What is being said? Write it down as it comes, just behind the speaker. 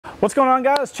What's going on,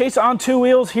 guys? Chase on Two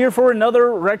Wheels here for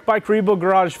another Wreck Bike Rebuild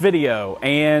Garage video.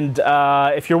 And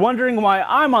if you're wondering why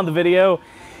I'm on the video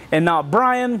and not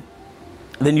Brian,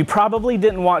 then you probably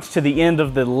didn't watch to the end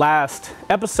of the last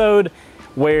episode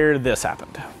where this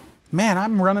happened. Man,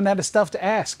 I'm running out of stuff to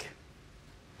ask.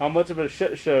 How much of a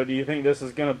shit show do you think this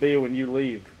is going to be when you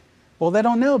leave? Well, they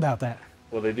don't know about that.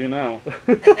 Well, they do now.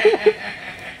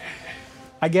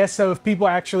 I guess so. If people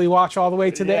actually watch all the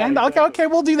way to the end, exactly. okay,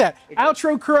 we'll do that.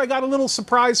 Outro crew, I got a little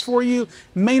surprise for you.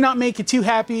 May not make you too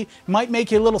happy, might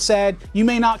make you a little sad. You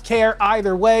may not care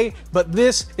either way, but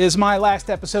this is my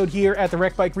last episode here at the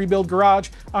Wreck Bike Rebuild Garage.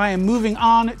 I am moving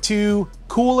on to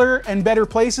cooler and better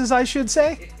places, I should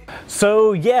say.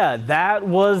 So yeah, that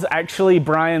was actually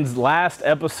Brian's last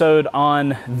episode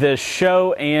on this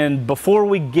show. And before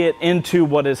we get into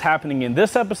what is happening in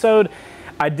this episode,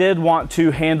 I did want to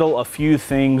handle a few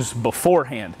things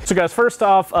beforehand. So guys, first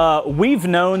off, we've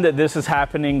known that this is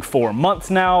happening for months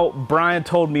now. Brian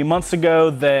told me months ago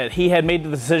that he had made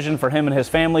the decision for him and his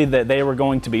family that they were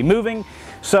going to be moving.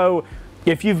 So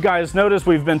if you guys noticed,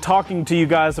 we've been talking to you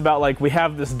guys about like we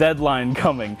have this deadline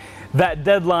coming. That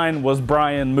deadline was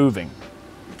Brian moving.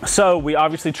 So we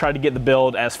obviously tried to get the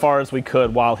build as far as we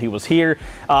could while he was here.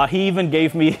 He even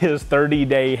gave me his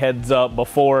 30-day heads up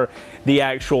before the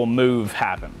actual move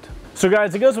happened. So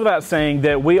guys, it goes without saying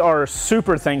that we are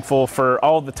super thankful for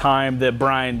all the time that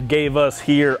Brian gave us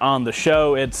here on the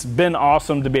show. It's been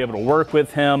awesome to be able to work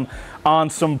with him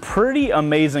on some pretty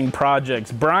amazing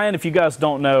projects. Brian, if you guys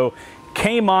don't know,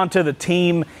 came onto the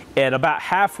team at about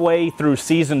halfway through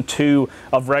season 2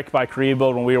 of Wreck Bike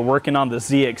Rebuild when we were working on the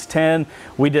ZX10.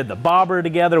 We did the bobber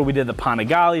together, we did the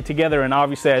Panigale together, and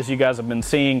obviously, as you guys have been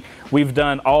seeing, we've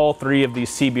done all 3 of these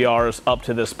CBRs up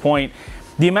to this point.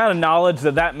 The amount of knowledge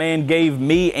that that man gave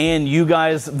me and you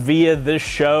guys via this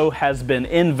show has been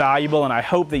invaluable, and I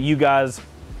hope that you guys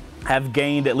have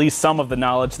gained at least some of the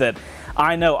knowledge that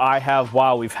I know I have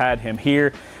while we've had him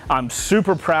here. I'm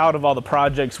super proud of all the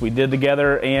projects we did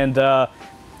together, and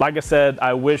like I said,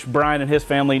 I wish Brian and his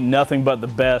family nothing but the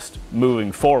best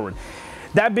moving forward.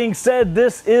 That being said,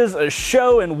 this is a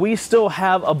show and we still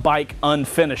have a bike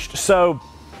unfinished. So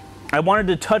I wanted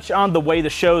to touch on the way the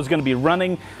show is going to be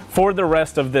running for the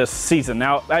rest of this season.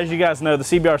 Now, as you guys know, the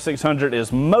CBR 600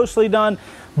 is mostly done,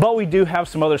 but we do have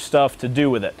some other stuff to do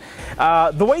with it.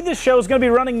 The way this show is going to be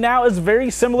running now is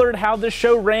very similar to how this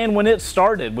show ran when it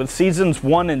started with seasons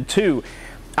 1 and 2.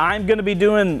 I'm going to be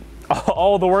doing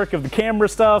all the work of the camera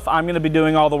stuff. I'm going to be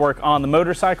doing all the work on the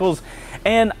motorcycles.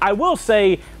 And I will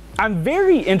say, I'm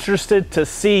very interested to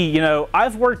see, you know,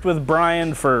 I've worked with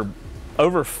Brian for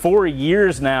over 4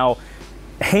 years now,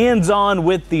 hands-on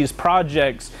with these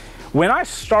projects. When I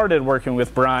started working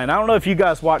with Brian, I don't know if you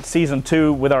guys watched season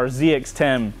 2 with our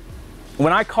ZX10.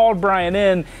 When I called Brian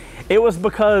in, it was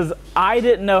because I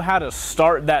didn't know how to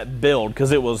start that build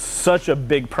because it was such a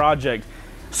big project.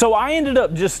 So I ended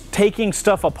up just taking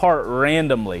stuff apart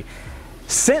randomly.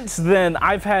 Since then,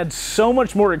 I've had so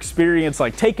much more experience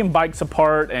like taking bikes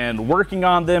apart and working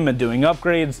on them and doing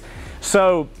upgrades.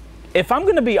 So if I'm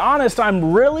going to be honest,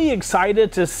 I'm really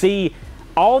excited to see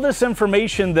all this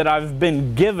information that I've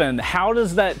been given. How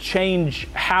does that change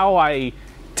how I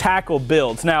tackle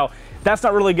builds? Now, that's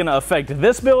not really going to affect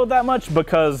this build that much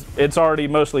because it's already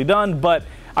mostly done, but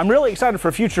I'm really excited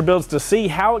for future builds to see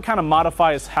how it kind of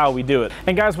modifies how we do it.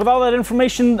 And guys, with all that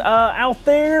information out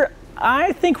there,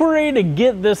 I think we're ready to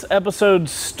get this episode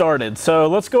started. So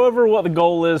let's go over what the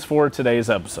goal is for today's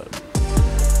episode.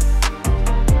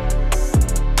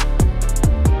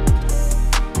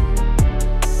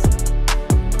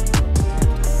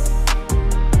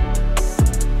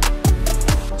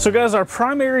 So guys, our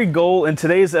primary goal in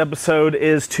today's episode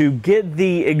is to get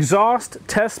the exhaust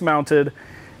test mounted,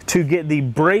 to get the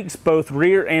brakes both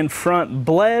rear and front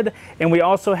bled, and we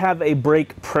also have a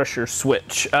brake pressure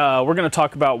switch. We're going to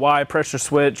talk about why pressure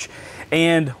switch,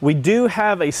 and we do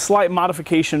have a slight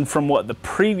modification from what the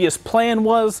previous plan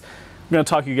was. I'm going to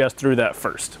talk you guys through that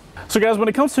first. So guys, when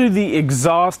it comes to the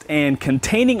exhaust and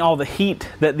containing all the heat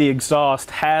that the exhaust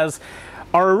has,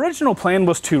 our original plan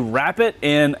was to wrap it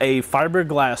in a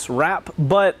fiberglass wrap,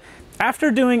 but after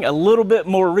doing a little bit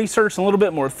more research and a little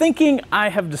bit more thinking, I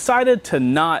have decided to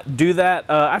not do that.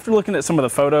 After looking at some of the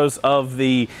photos of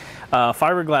the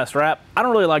fiberglass wrap, I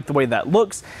don't really like the way that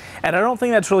looks, and I don't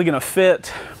think that's really going to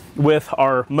fit with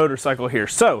our motorcycle here.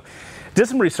 So, did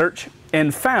some research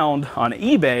and found on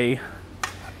eBay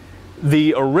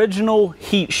the original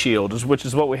heat shield, which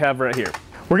is what we have right here.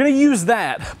 We're gonna use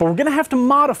that, but we're gonna have to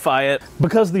modify it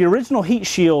because the original heat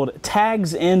shield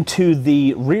tags into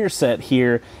the rear set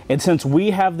here, and since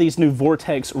we have these new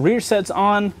Vortex rear sets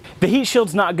on, the heat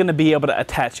shield's not gonna be able to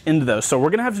attach into those. So we're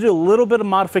gonna have to do a little bit of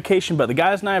modification, but the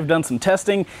guys and I have done some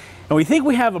testing, and we think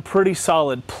we have a pretty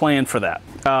solid plan for that.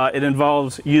 It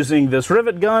involves using this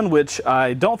rivet gun, which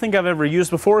I don't think I've ever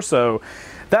used before, so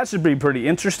that should be pretty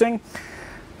interesting.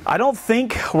 I don't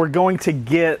think we're going to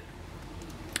get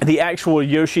the actual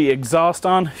Yoshi exhaust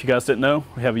on. If you guys didn't know,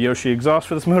 we have a Yoshi exhaust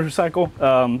for this motorcycle,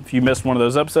 if you missed one of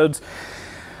those episodes.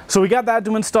 So we got that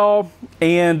to install,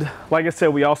 and like I said,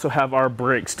 we also have our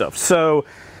brake stuff. So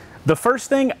the first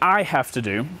thing I have to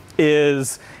do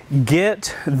is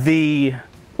get the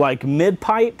mid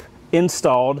pipe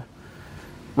installed,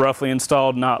 roughly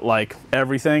installed, not like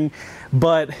everything,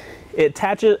 but it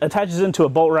attaches into a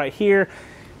bolt right here.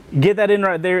 Get that in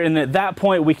right there, and at that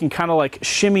point we can kind of like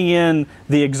shimmy in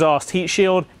the exhaust heat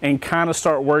shield and kind of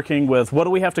start working with what do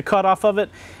we have to cut off of it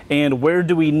and where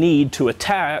do we need to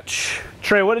attach.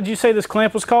 Trey, what did you say this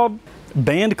clamp was called?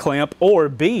 Band clamp, or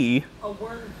B? A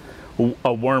worm.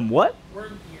 A worm what?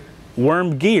 Worm gear.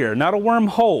 Worm gear, not a worm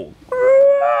hole.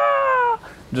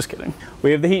 Just kidding.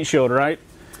 We have the heat shield, right?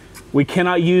 We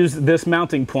cannot use this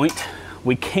mounting point.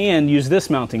 We can use this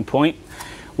mounting point.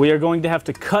 We are going to have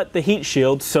to cut the heat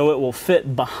shield so it will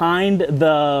fit behind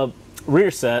the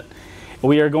rear set.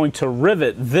 We are going to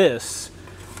rivet this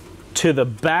to the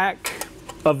back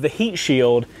of the heat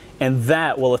shield, and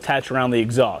that will attach around the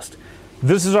exhaust.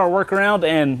 This is our workaround,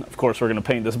 and of course we're going to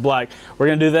paint this black. We're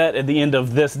going to do that at the end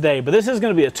of this day, but this is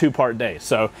going to be a two-part day,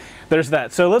 so there's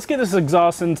that. So let's get this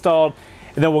exhaust installed,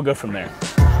 and then we'll go from there.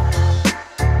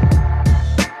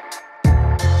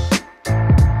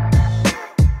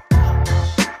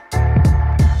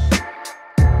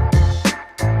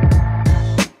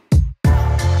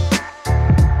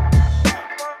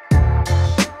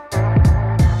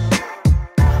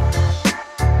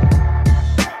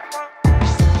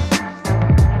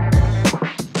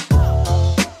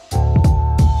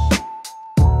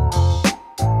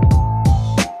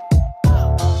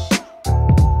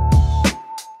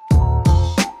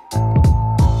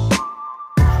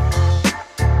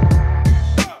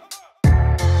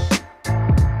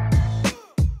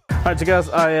 All right, so guys,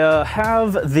 I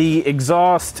have the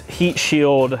exhaust heat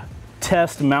shield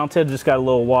test mounted. Just got a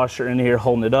little washer in here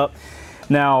holding it up.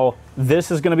 Now,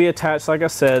 this is going to be attached, like I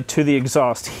said, to the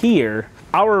exhaust here.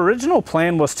 Our original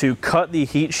plan was to cut the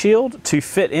heat shield to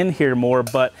fit in here more,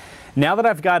 but now that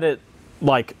I've got it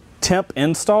like temp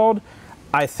installed,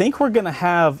 I think we're going to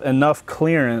have enough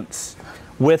clearance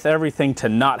with everything to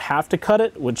not have to cut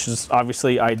it, which is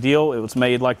obviously ideal. It was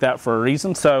made like that for a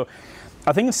reason. So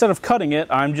I think instead of cutting it,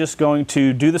 I'm just going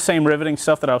to do the same riveting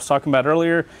stuff that I was talking about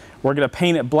earlier. We're going to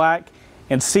paint it black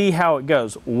and see how it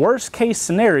goes. Worst case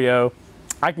scenario,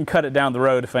 I can cut it down the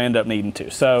road if I end up needing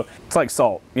to. So it's like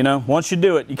salt, you know, once you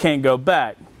do it, you can't go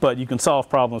back, but you can solve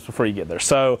problems before you get there.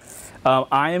 So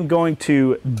I am going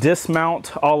to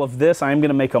dismount all of this. I am going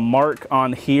to make a mark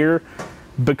on here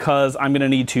because I'm going to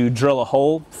need to drill a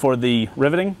hole for the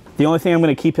riveting. The only thing I'm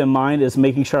going to keep in mind is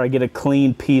making sure I get a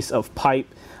clean piece of pipe.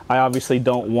 I obviously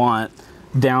don't want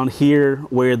down here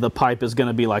where the pipe is going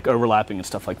to be like overlapping and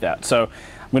stuff like that. So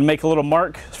I'm going to make a little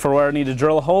mark for where I need to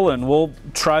drill a hole, and we'll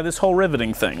try this whole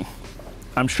riveting thing.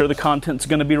 I'm sure the content's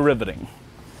going to be riveting.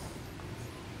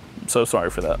 I'm so sorry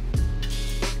for that.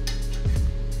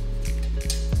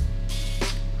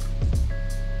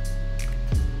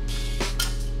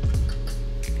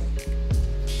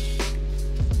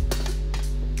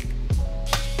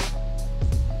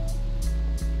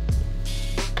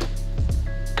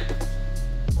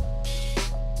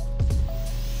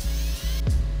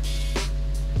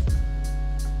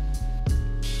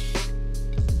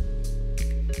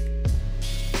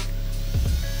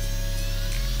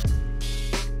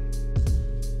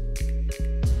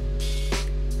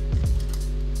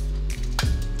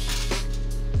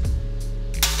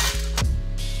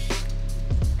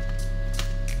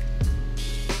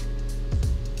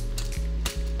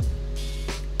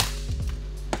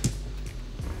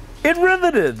 It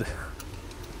riveted.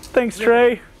 Thanks,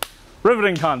 Trey.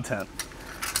 Riveting content.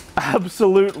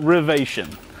 Absolute rivation.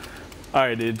 All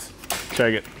right, dudes,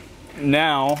 check it.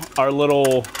 Now our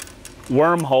little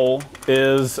wormhole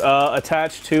is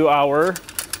attached to our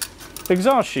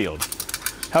exhaust shield.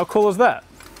 How cool is that?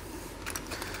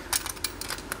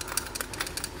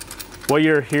 What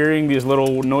you're hearing, these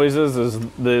little noises, is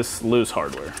this loose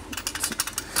hardware.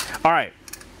 All right,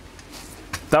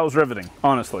 that was riveting,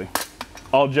 honestly.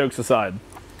 All jokes aside,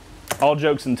 all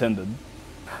jokes intended.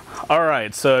 All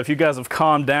right, so if you guys have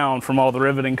calmed down from all the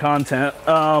riveting content,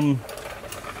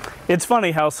 It's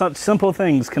funny how such simple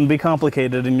things can be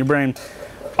complicated in your brain.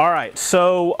 All right,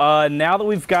 so now that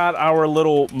we've got our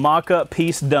little mock-up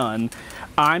piece done,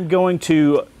 I'm going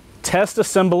to test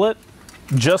assemble it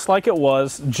just like it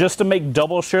was, just to make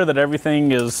double sure that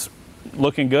everything is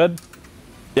looking good.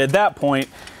 At that point,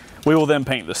 we will then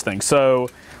paint this thing. So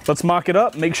let's mock it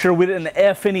up, make sure we didn't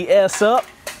F any S up,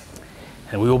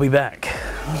 and we will be back.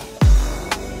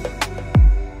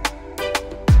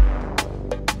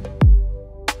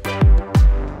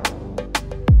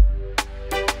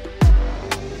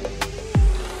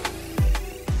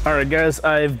 All right, guys,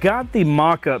 I've got the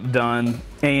mock-up done,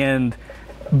 and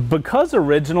because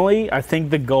originally I think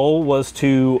the goal was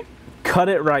to cut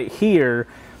it right here,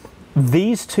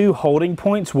 these two holding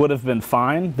points would have been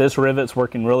fine. This rivet's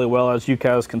working really well. As you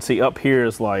guys can see, up here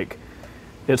is like,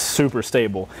 it's super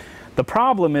stable. The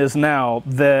problem is now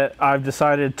that I've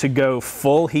decided to go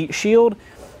full heat shield,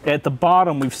 at the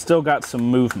bottom we've still got some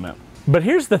movement. But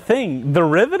here's the thing, the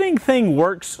riveting thing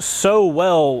works so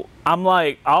well, I'm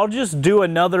like, I'll just do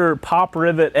another pop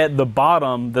rivet at the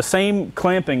bottom, the same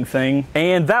clamping thing,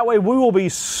 and that way we will be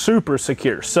super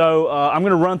secure. So I'm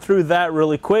gonna run through that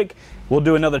really quick. We'll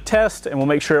do another test and we'll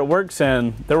make sure it works,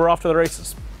 and then we're off to the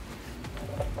races.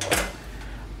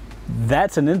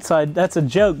 That's an inside, that's a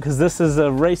joke, because this is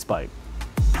a race bike.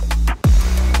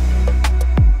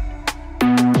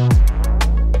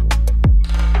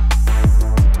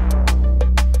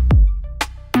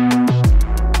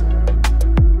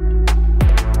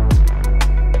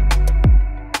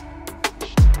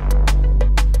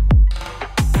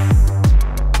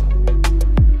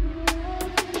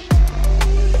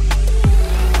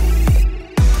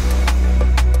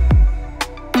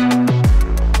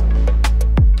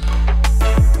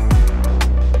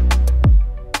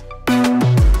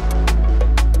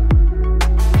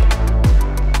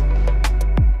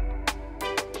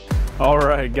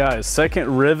 Alright guys,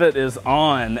 second rivet is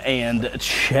on, and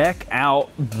check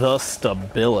out the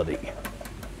stability.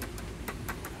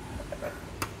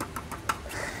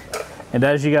 And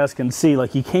as you guys can see,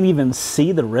 like, you can't even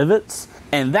see the rivets,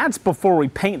 and that's before we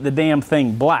paint the damn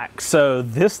thing black. So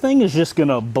this thing is just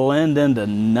gonna blend into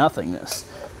nothingness.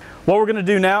 What we're gonna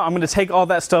do now, I'm gonna take all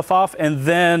that stuff off, and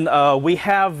then we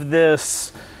have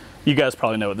this, you guys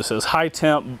probably know what this is, high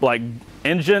temp, like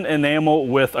engine enamel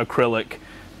with acrylic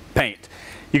paint.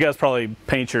 You guys probably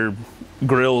paint your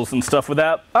grills and stuff with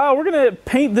that. We're gonna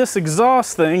paint this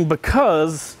exhaust thing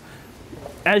because,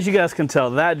 as you guys can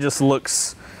tell, that just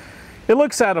looks, it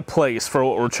looks out of place for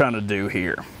what we're trying to do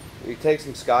here. You take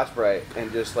some Scotch-Brite and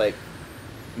just like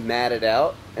mat it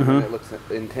out, and then it looks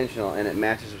intentional, and it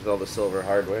matches with all the silver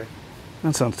hardware.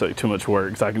 That sounds like too much work,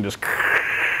 because I can just...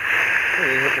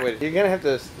 You're gonna have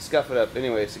to scuff it up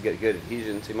anyways to get good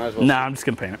adhesion, so you might as well... Nah, I'm just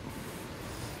gonna paint it.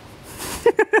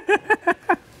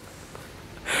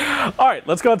 All right,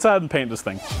 let's go outside and paint this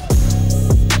thing.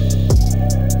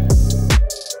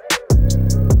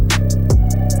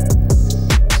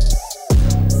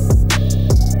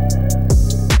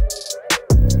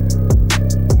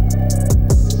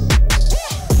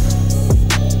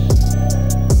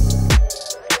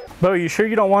 Bo, you sure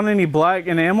you don't want any black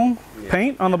enamel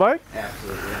paint on the bike?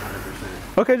 Absolutely,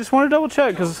 100%. Okay, just want to double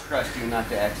check, because Trust you not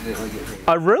to accidentally get paint.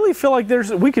 I really feel like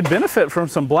we could benefit from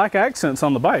some black accents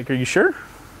on the bike. Are you sure?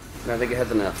 No, I think it has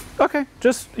enough. Okay,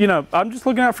 just, you know, I'm just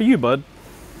looking out for you, bud.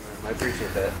 I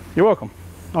appreciate that. You're welcome.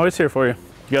 Always here for you.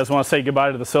 You guys want to say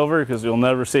goodbye to the silver, because you'll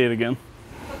never see it again.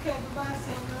 Okay, bye-bye,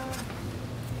 silver.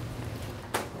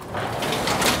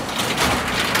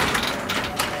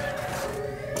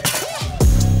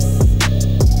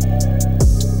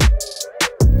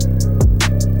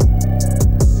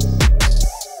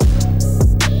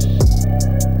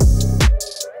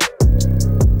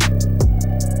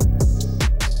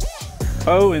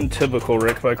 Oh, in typical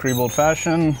Rick Bike Rebuild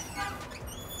fashion,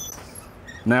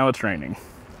 now it's raining.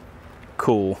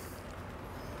 Cool.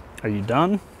 Are you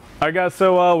done? All right, guys,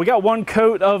 so we got one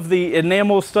coat of the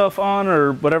enamel stuff on,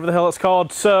 or whatever the hell it's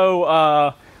called.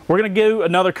 So we're gonna do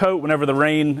another coat whenever the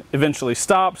rain eventually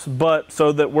stops, but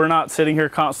so that we're not sitting here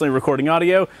constantly recording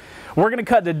audio, we're gonna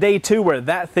cut to day 2 where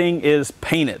that thing is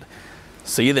painted.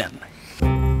 See you then.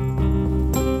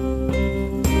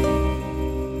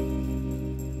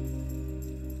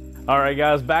 All right,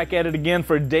 guys, back at it again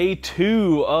for day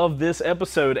 2 of this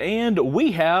episode, and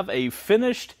we have a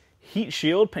finished heat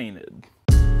shield painted.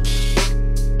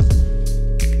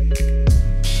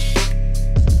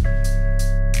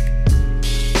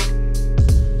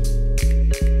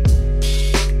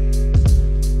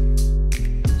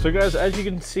 So guys, as you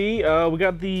can see, we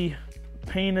got the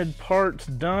painted parts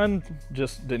done.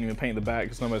 Just didn't even paint the back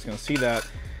because nobody's gonna see that.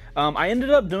 I ended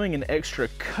up doing an extra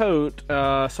coat,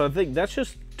 so I think that's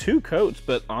just 2 coats,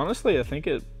 but honestly, I think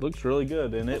it looks really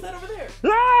good. And What's that over there?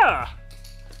 Ah!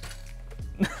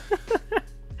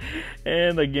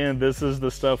 And again, this is the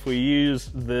stuff we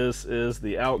use. This is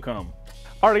the outcome.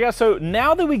 All right, guys, so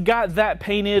now that we got that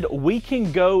painted, we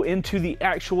can go into the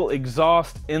actual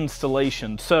exhaust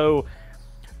installation. So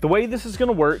the way this is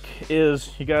gonna work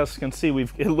is, you guys can see,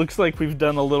 it looks like we've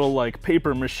done a little like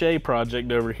paper mache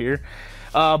project over here.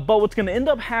 But what's gonna end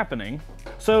up happening,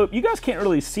 so you guys can't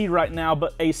really see right now,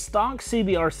 but a stock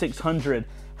CBR 600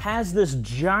 has this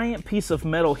giant piece of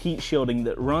metal heat shielding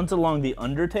that runs along the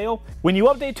undertail. When you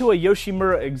update to a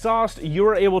Yoshimura exhaust,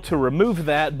 you're able to remove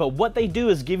that, but what they do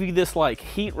is give you this like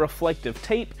heat reflective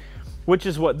tape, which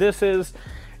is what this is.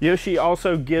 Yoshi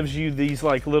also gives you these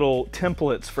like little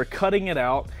templates for cutting it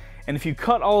out, and if you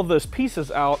cut all of those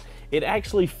pieces out, it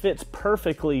actually fits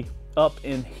perfectly up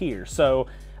in here. So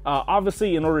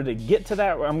obviously, in order to get to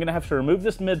that, I'm gonna have to remove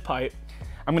this mid pipe.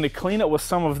 I'm gonna clean it with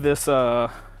some of this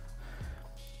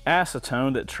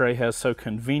acetone that Trey has so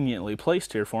conveniently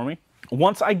placed here for me.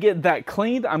 Once I get that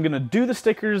cleaned, I'm gonna do the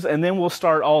stickers, and then we'll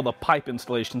start all the pipe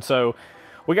installation. So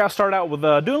we gotta start out with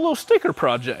doing a little sticker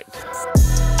project.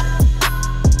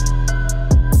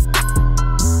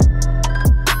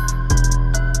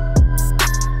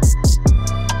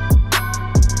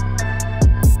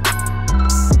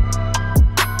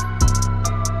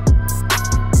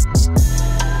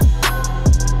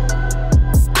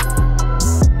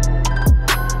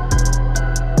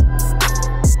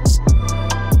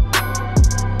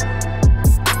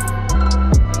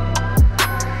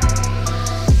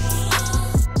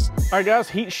 All right, guys,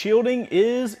 heat shielding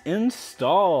is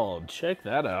installed. Check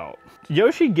that out.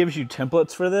 Yoshi gives you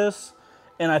templates for this,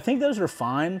 and I think those are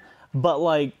fine, but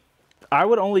like, I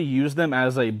would only use them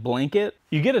as a blanket.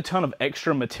 You get a ton of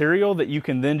extra material that you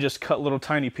can then just cut little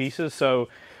tiny pieces. So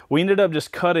we ended up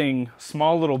just cutting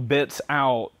small little bits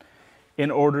out in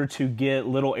order to get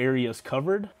little areas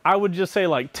covered. I would just say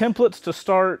like templates to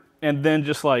start, and then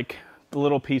just like the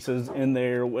little pieces in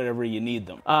there wherever you need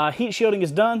them. Heat shielding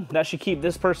is done. That should keep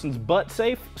this person's butt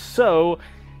safe. So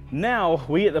now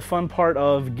we get the fun part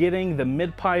of getting the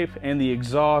mid pipe and the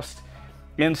exhaust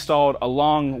installed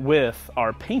along with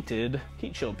our painted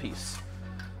heat shield piece.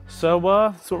 So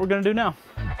that's what we're gonna do now.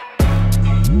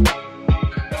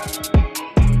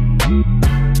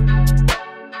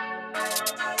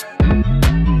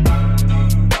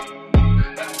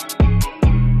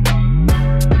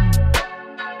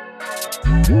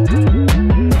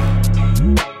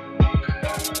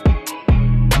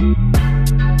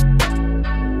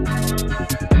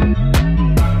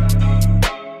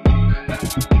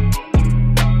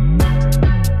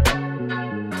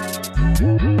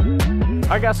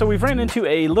 Alright guys, so we've ran into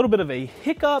a little bit of a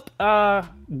hiccup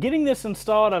getting this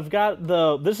installed. I've got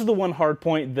this is the one hard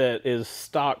point that is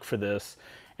stock for this,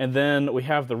 and then we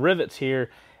have the rivets here,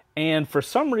 and for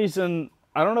some reason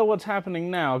I don't know what's happening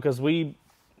now, because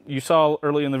you saw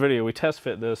early in the video we test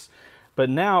fit this, but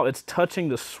now it's touching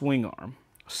the swing arm.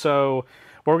 So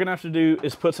what we're gonna have to do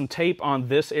is put some tape on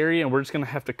this area, and we're just gonna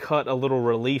have to cut a little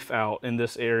relief out in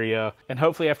this area, and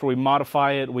hopefully after we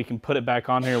modify it we can put it back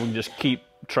on here. We can just keep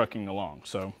trucking along.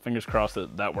 So fingers crossed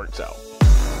that that works out.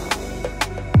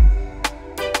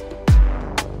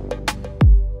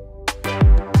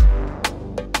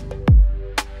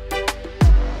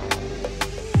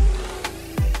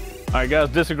 All right guys,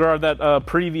 disregard that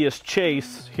previous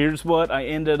chase. Here's what I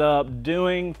ended up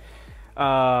doing.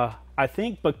 I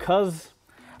think because,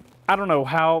 I don't know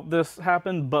how this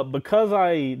happened, but because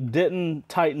I didn't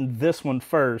tighten this one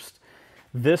first,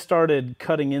 this started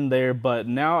cutting in there, but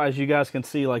now as you guys can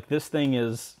see, like this thing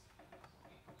is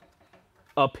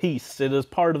a piece. It is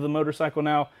part of the motorcycle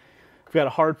now. We've got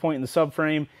a hard point in the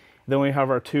subframe. Then we have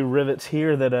our 2 rivets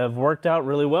here that have worked out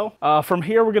really well. From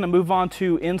here, we're gonna move on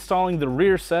to installing the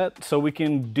rear set so we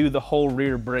can do the whole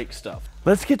rear brake stuff.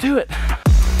 Let's get to it.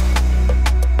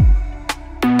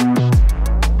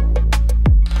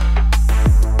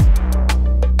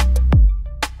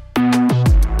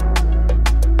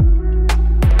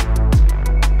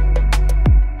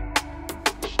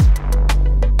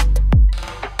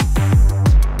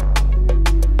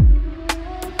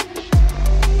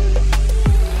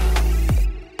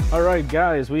 Alright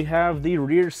guys, we have the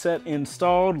rear set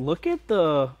installed. Look at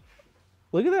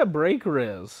that brake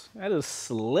res. That is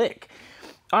slick.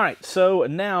 Alright, so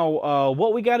now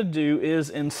what we got to do is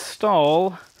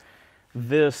install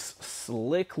this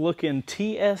slick looking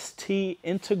TST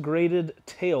integrated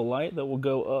tail light that will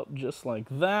go up just like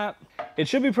that. It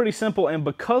should be pretty simple, and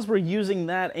because we're using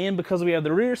that and because we have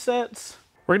the rear sets,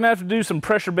 We're gonna have to do some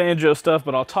pressure banjo stuff,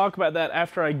 but I'll talk about that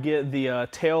after I get the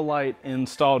tail light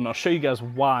installed, and I'll show you guys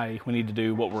why we need to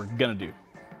do what we're gonna do.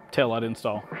 Tail light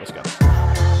install, let's go.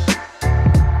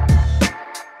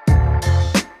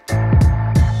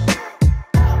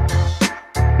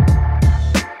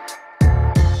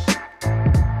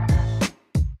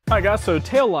 Alright guys, so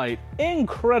tail light,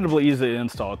 incredibly easy to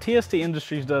install. TST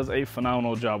Industries does a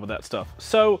phenomenal job with that stuff.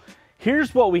 So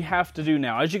here's what we have to do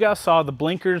now. As you guys saw, the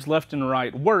blinkers left and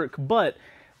right work, but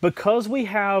because we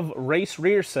have race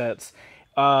rear sets,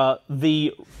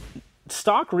 the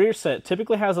stock rear set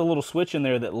typically has a little switch in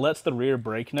there that lets the rear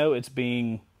brake know it's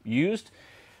being used,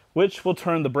 which will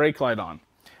turn the brake light on.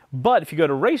 But if you go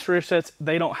to race rear sets,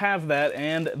 they don't have that,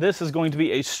 and this is going to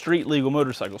be a street legal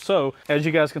motorcycle. So as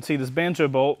you guys can see, this banjo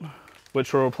bolt,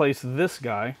 which will replace this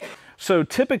guy. So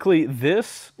typically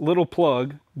this little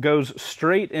plug goes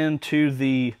straight into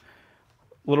the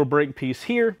little brake piece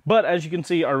here, but as you can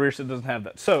see, our rear set doesn't have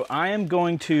that. So I am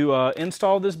going to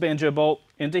install this banjo bolt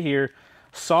into here,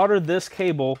 solder this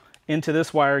cable into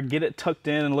this wire, get it tucked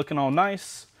in and looking all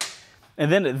nice. And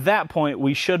then at that point,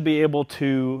 we should be able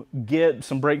to get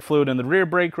some brake fluid in the rear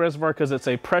brake reservoir because it's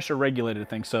a pressure regulated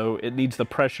thing. So it needs the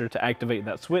pressure to activate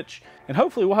that switch. And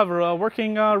hopefully we'll have a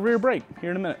working rear brake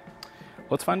here in a minute.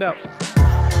 Let's find out.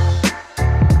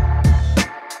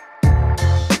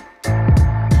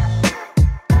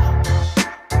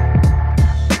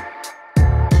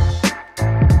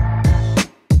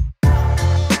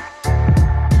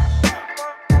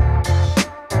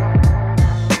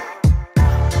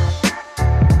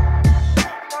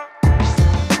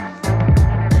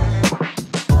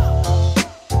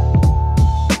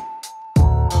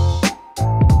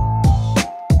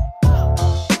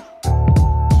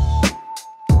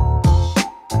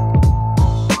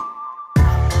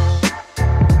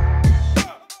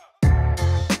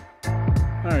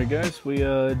 Guys, we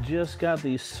just got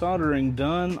the soldering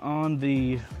done on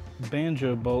the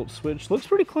banjo bolt switch. Looks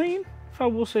pretty clean, if I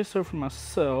will say so for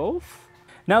myself.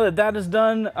 Now that that is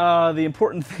done, the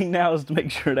important thing now is to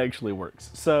make sure it actually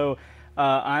works. So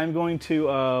I'm going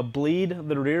to bleed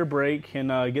the rear brake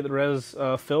and get the res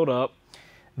filled up.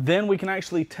 Then we can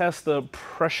actually test the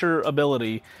pressure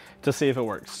ability to see if it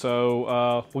works.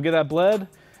 So we'll get that bled,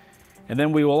 and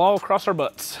then we will all cross our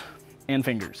butts and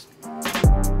fingers.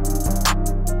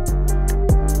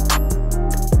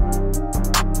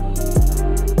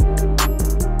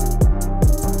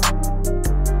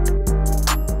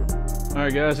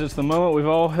 Alright guys, it's the moment we've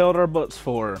all held our butts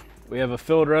for. We have a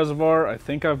filled reservoir. I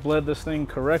think I've bled this thing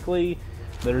correctly.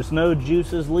 There's no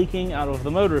juices leaking out of the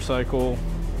motorcycle.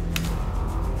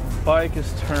 Bike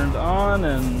is turned on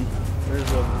and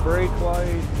there's a brake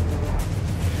light.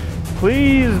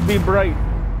 Please be bright.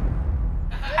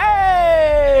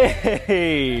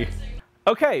 Hey!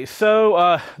 Okay,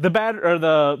 so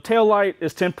the tail light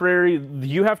is temporary.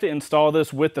 You have to install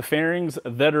this with the fairings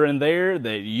that are in there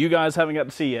that you guys haven't got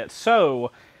to see yet.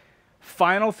 So,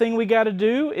 final thing we got to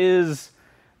do is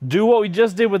do what we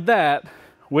just did with that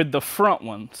with the front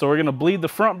one. So we're gonna bleed the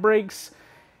front brakes,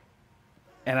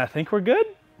 and I think we're good.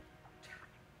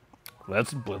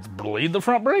 Let's bleed the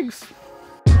front brakes.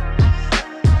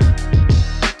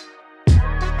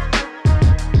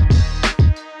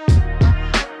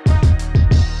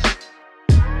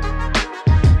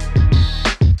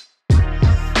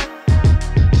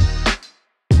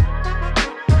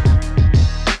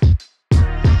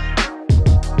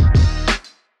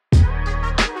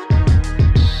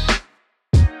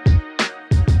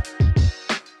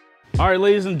 All right,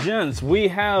 ladies and gents, we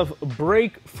have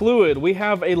brake fluid, we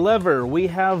have a lever, we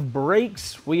have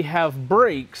brakes, we have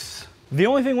brakes. The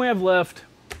only thing we have left,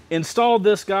 install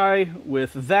this guy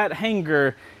with that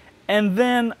hanger, and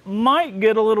then might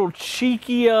get a little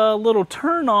cheeky little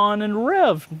turn on and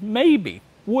rev, maybe.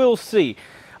 We'll see.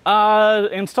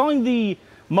 Installing the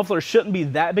muffler shouldn't be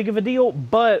that big of a deal,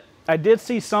 but I did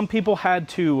see some people had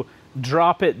to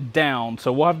drop it down,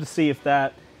 so we'll have to see if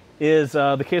that is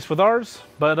the case with ours,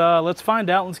 but let's find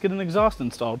out. Let's get an exhaust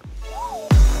installed.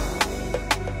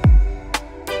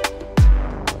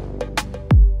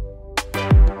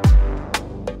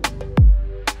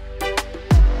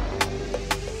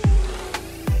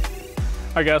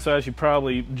 Alright guys, so as you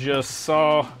probably just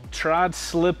saw, tried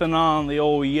slipping on the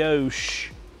old Yosh,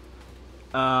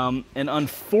 and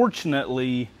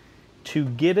unfortunately, to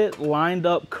get it lined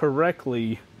up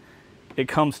correctly, it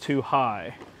comes too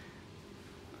high.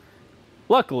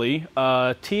 Luckily,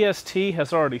 TST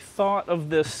has already thought of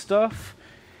this stuff,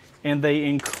 and they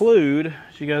include,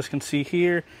 as you guys can see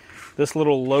here, this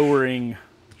little lowering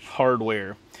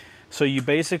hardware. So you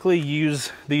basically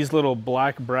use these little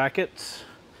black brackets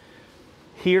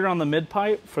here on the mid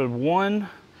pipe for 1,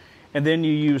 and then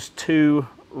you use 2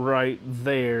 right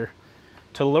there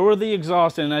to lower the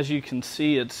exhaust. And as you can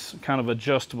see, it's kind of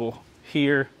adjustable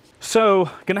here. So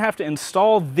gonna have to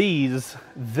install these,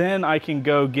 then I can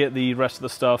go get the rest of the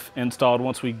stuff installed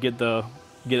once we get it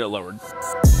lowered.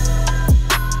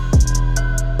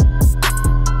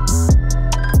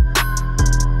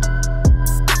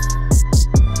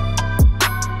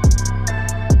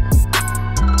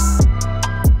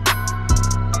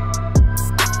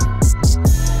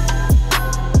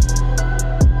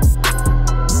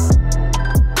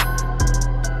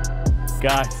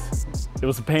 Guys, it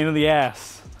was a pain in the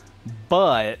ass,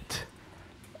 but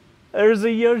there's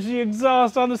a Yoshi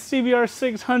exhaust on the CBR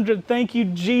 600. Thank you,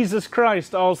 Jesus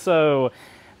Christ. Also,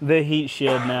 the heat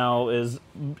shield now is,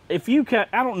 if you can,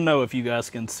 I don't know if you guys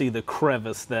can see the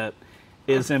crevice that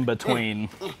is in between.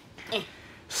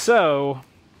 So,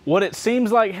 what it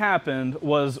seems like happened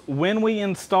was when we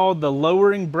installed the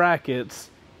lowering brackets,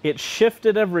 it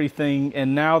shifted everything,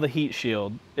 and now the heat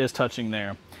shield is touching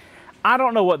there. I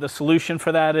don't know what the solution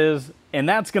for that is, and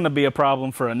that's going to be a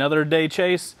problem for another day,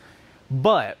 Chase.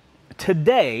 But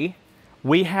today,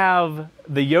 we have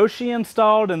the Yoshi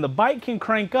installed and the bike can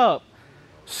crank up.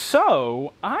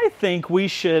 So I think we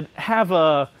should crank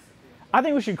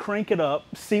it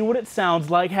up, see what it sounds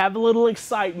like, have a little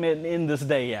excitement in this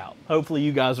day out. Hopefully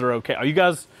you guys are okay.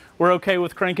 We're okay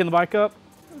with cranking the bike up?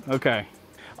 Okay.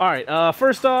 All right,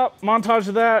 first up, montage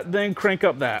of that, then crank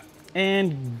up that,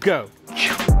 and go.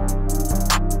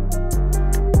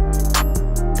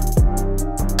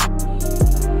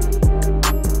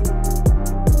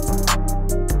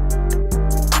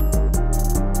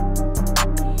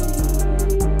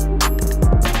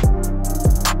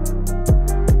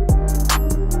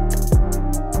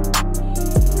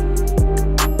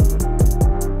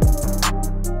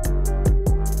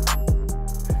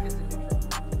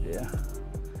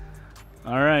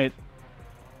 All right,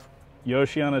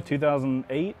 Yoshi on a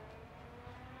 2008.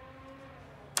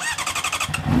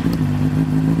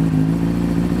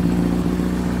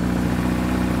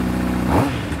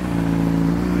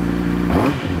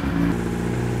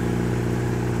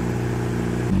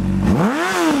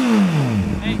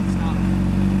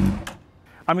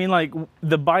 I mean, like,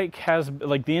 the bike has,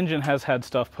 like, the engine has had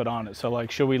stuff put on it. So,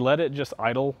 like, should we let it just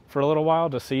idle for a little while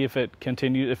to see if it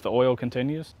continues, if the oil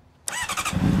continues?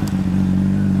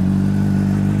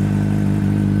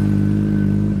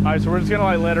 All right, so we're just gonna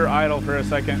like let her idle for a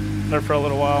second, or for a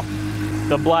little while.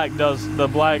 The black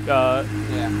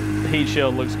heat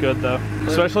shield looks good though.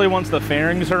 Especially once the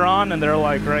fairings are on and they're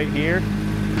like right here.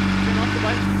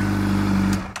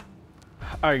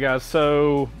 All right guys,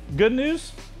 so good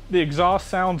news. The exhaust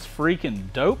sounds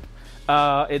freaking dope.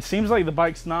 It seems like the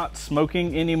bike's not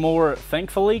smoking anymore,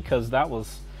 thankfully, because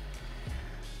that's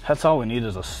all we need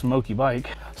is a smoky bike.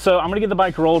 So I'm gonna get the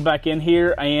bike rolled back in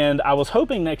here, and I was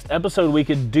hoping next episode we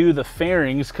could do the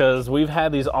fairings because we've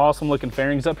had these awesome looking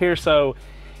fairings up here. So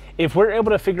if we're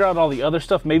able to figure out all the other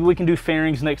stuff, maybe we can do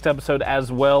fairings next episode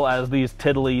as well as these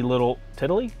piddly little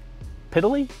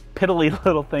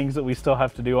things that we still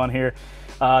have to do on here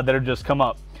that are just come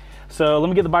up. So let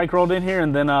me get the bike rolled in here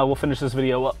and then we'll finish this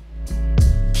video up.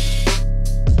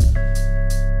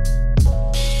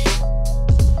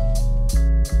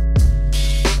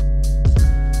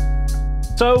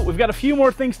 So we've got a few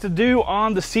more things to do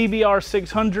on the CBR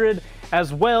 600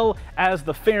 as well as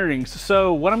the fairings.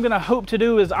 So what I'm gonna hope to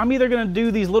do is I'm either gonna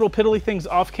do these little piddly things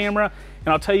off camera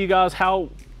and I'll tell you guys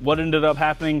what ended up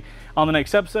happening on the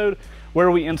next episode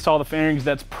where we install the fairings.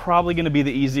 That's probably gonna be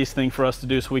the easiest thing for us to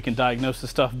do so we can diagnose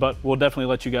this stuff, but we'll definitely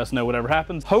let you guys know whatever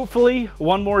happens. Hopefully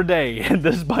one more day and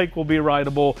this bike will be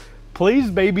rideable.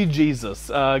 Please, baby Jesus.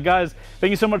 Guys,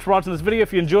 thank you so much for watching this video.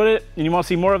 If you enjoyed it and you want to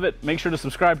see more of it, make sure to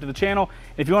subscribe to the channel.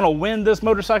 If you want to win this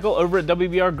motorcycle, over at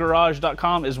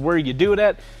WBRGarage.com is where you do it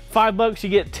at. $5, you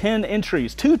get 10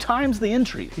 entries, 2 times the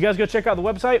entry. You guys go check out the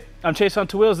website. I'm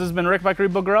Chaseontwowheels. This has been Wreck Bike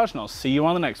Rebuild Garage, and I'll see you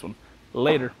on the next one.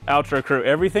 Later. Outro crew.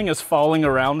 Everything is falling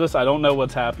around us. I don't know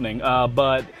what's happening,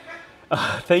 but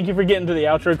thank you for getting to the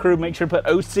outro crew. Make sure to put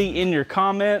OC in your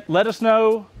comment. Let us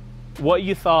know what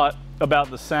you thought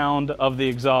about the sound of the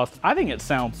exhaust. I think it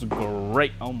sounds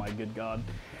great. Oh my good God.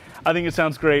 I think it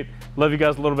sounds great. Love you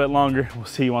guys a little bit longer. We'll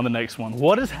see you on the next one.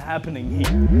 What is happening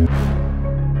here?